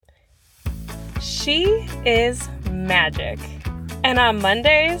She is magic. And on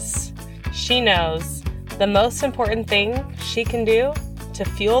Mondays, she knows the most important thing she can do to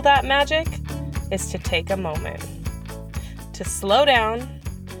fuel that magic is to take a moment. To slow down,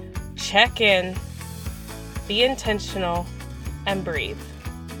 check in, be intentional, and breathe.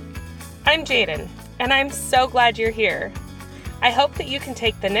 I'm Jaden, and I'm so glad you're here. I hope that you can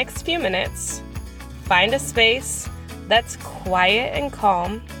take the next few minutes, find a space that's quiet and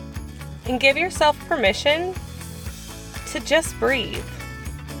calm, and give yourself permission to just breathe,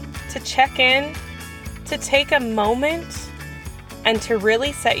 to check in, to take a moment, and to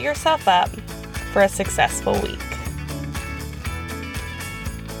really set yourself up for a successful week.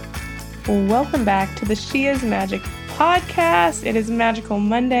 Welcome back to the She is Magic podcast. It is Magical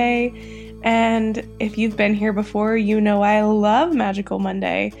Monday, and if you've been here before, you know I love Magical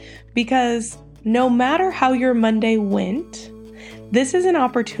Monday because no matter how your Monday went, this is an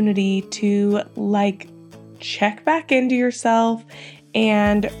opportunity to check back into yourself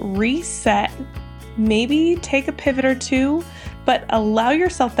and reset. Maybe take a pivot or two, but allow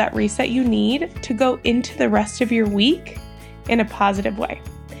yourself that reset you need to go into the rest of your week in a positive way.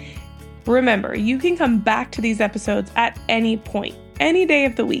 Remember, you can come back to these episodes at any point, any day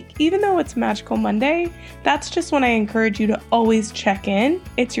of the week. Even though it's Magical Monday, that's just when I encourage you to always check in.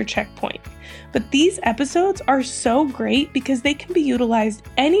 It's your checkpoint. But these episodes are so great because they can be utilized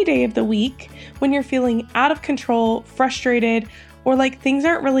any day of the week when you're feeling out of control, frustrated, or like things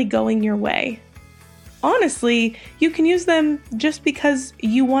aren't really going your way. Honestly, you can use them just because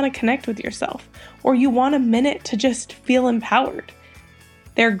you want to connect with yourself or you want a minute to just feel empowered.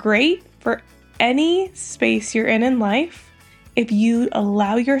 They're great for any space you're in life if you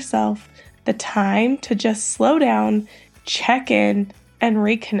allow yourself the time to just slow down, check in, and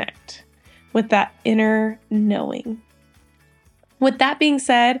reconnect with that inner knowing. With that being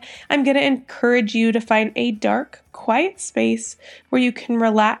said, I'm going to encourage you to find a dark, quiet space where you can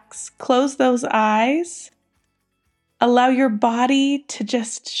relax, close those eyes, allow your body to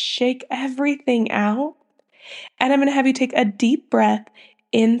just shake everything out, and I'm going to have you take a deep breath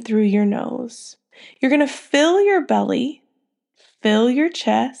in through your nose. You're going to fill your belly, fill your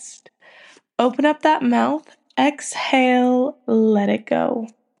chest, open up that mouth, exhale, let it go.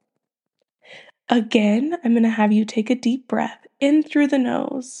 Again, I'm going to have you take a deep breath in through the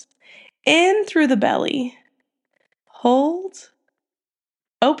nose, in through the belly. Hold.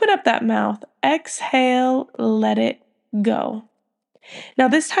 Open up that mouth. Exhale. Let it go. Now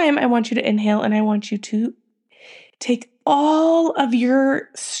this time I want you to inhale and I want you to take all of your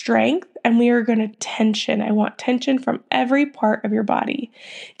strength and we are going to tension. I want tension from every part of your body.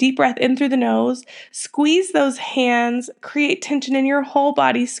 Deep breath in through the nose. Squeeze those hands. Create tension in your whole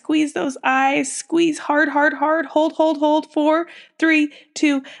body. Squeeze those eyes. Squeeze hard, hard, hard. Hold. 4, 3,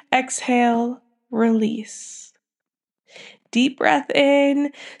 2. Exhale. Release. Deep breath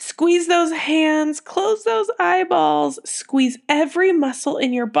in, squeeze those hands, close those eyeballs, squeeze every muscle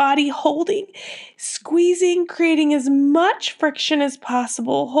in your body, holding, squeezing, creating as much friction as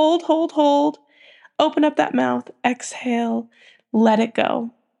possible. Hold. Open up that mouth, exhale, let it go.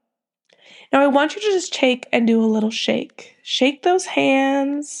 Now I want you to just take and do a little shake. Shake those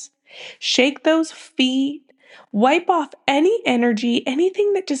hands, shake those feet, wipe off any energy,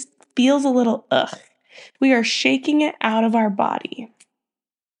 anything that just feels a little ugh. We are shaking it out of our body.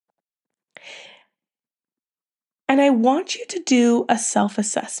 And I want you to do a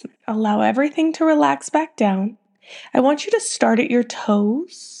self-assessment. Allow everything to relax back down. I want you to start at your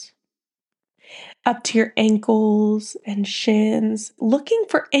toes, up to your ankles and shins, looking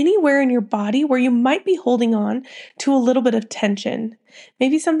for anywhere in your body where you might be holding on to a little bit of tension.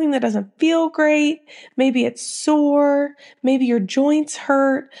 Maybe something that doesn't feel great. Maybe it's sore. Maybe your joints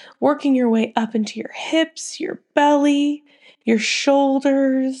hurt. Working your way up into your hips, your belly, your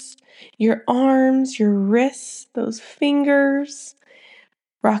shoulders, your arms, your wrists, those fingers.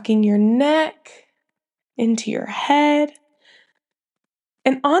 Rocking your neck into your head.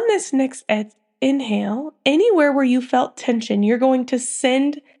 And on this next inhale, anywhere where you felt tension, you're going to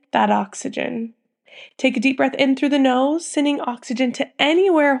send that oxygen. Take a deep breath in through the nose, sending oxygen to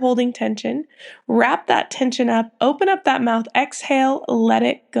anywhere holding tension. Wrap that tension up, open up that mouth, exhale, let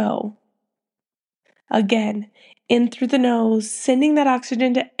it go. Again, in through the nose, sending that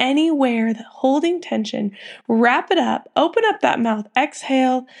oxygen to anywhere that holding tension. Wrap it up, open up that mouth,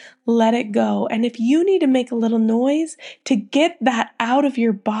 exhale, let it go. And if you need to make a little noise to get that out of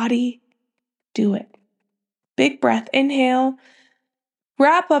your body, do it. Big breath, inhale,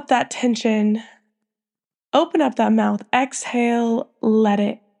 wrap up that tension, open up that mouth, exhale, let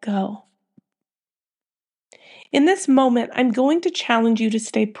it go. In this moment, I'm going to challenge you to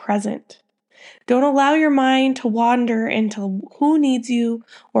stay present. Don't allow your mind to wander into who needs you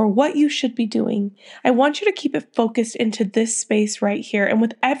or what you should be doing. I want you to keep it focused into this space right here. And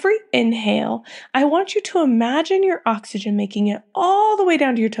with every inhale, I want you to imagine your oxygen making it all the way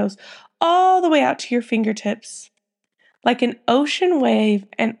down to your toes, all the way out to your fingertips, like an ocean wave.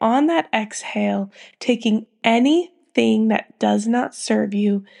 And on that exhale, taking anything that does not serve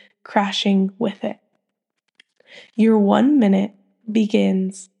you, crashing with it. Your 1 minute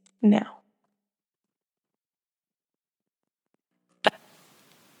begins now.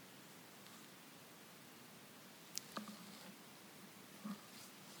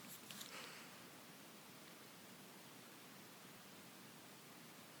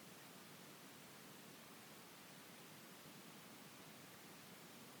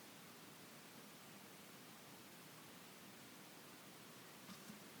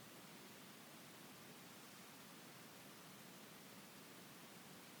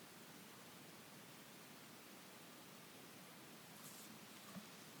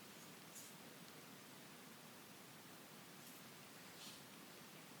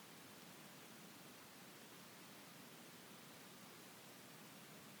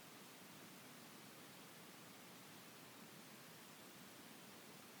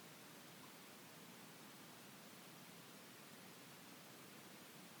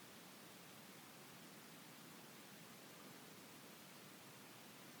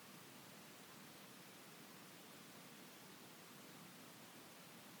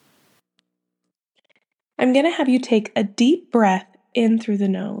 I'm going to have you take a deep breath in through the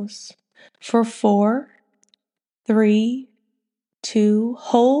nose for 4, 3, 2,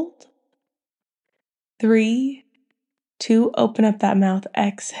 hold, 3, 2, open up that mouth,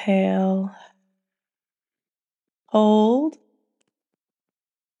 exhale, hold,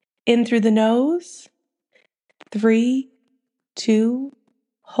 in through the nose, 3, 2,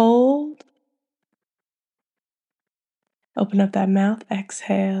 hold, open up that mouth,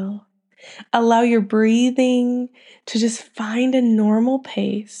 exhale. Allow your breathing to just find a normal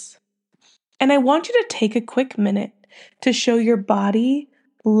pace. And I want you to take a quick minute to show your body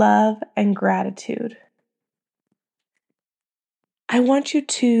love and gratitude. I want you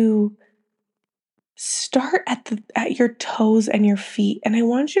to start at your toes and your feet, and I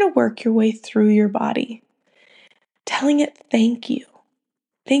want you to work your way through your body, telling it thank you.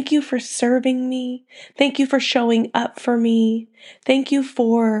 Thank you for serving me. Thank you for showing up for me. Thank you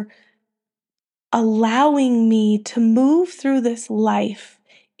for allowing me to move through this life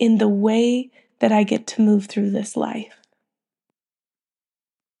in the way that I get to move through this life.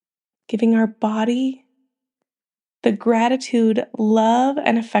 Giving our body the gratitude, love,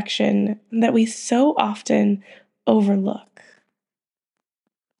 and affection that we so often overlook.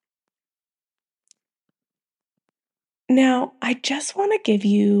 Now, I just want to give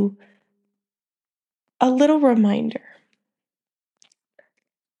you a little reminder.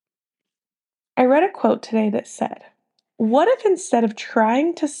 I read a quote today that said, "What if instead of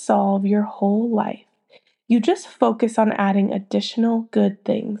trying to solve your whole life, you just focus on adding additional good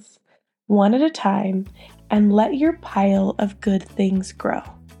things, one at a time, and let your pile of good things grow?"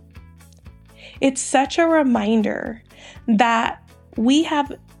 It's such a reminder that we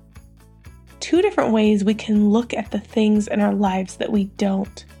have 2 different ways we can look at the things in our lives that we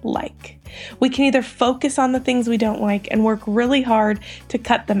don't like. We can either focus on the things we don't like and work really hard to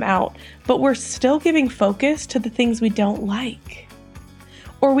cut them out, but we're still giving focus to the things we don't like.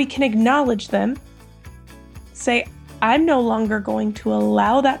 Or we can acknowledge them, say, I'm no longer going to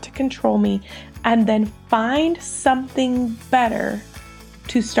allow that to control me, and then find something better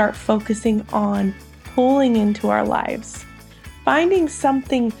to start focusing on, pulling into our lives. Finding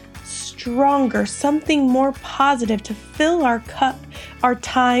something stronger, something more positive to fill our cup, our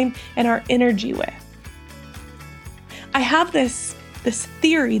time, and our energy with. I have this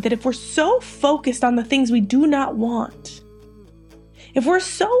theory that if we're so focused on the things we do not want, if we're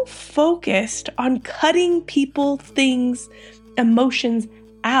so focused on cutting people, things, emotions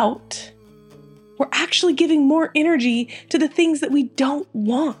out, we're actually giving more energy to the things that we don't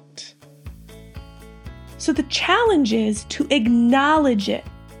want. So the challenge is to acknowledge it.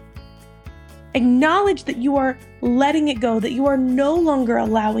 Acknowledge that you are letting it go, that you are no longer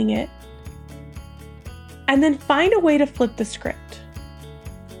allowing it. And then find a way to flip the script.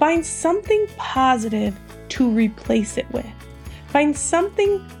 Find something positive to replace it with. Find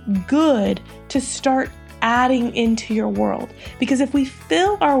something good to start adding into your world. Because if we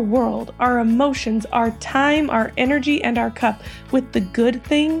fill our world, our emotions, our time, our energy, and our cup with the good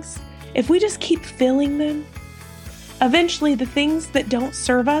things, if we just keep filling them, eventually the things that don't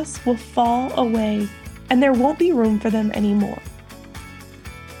serve us will fall away and there won't be room for them anymore.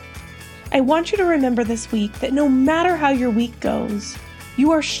 I want you to remember this week that no matter how your week goes,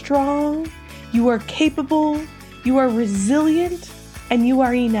 you are strong, you are capable, you are resilient, and you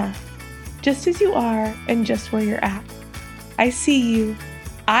are enough, just as you are and just where you're at. I see you,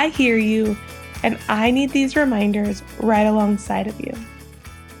 I hear you, and I need these reminders right alongside of you.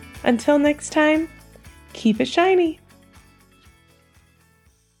 Until next time, keep it shiny.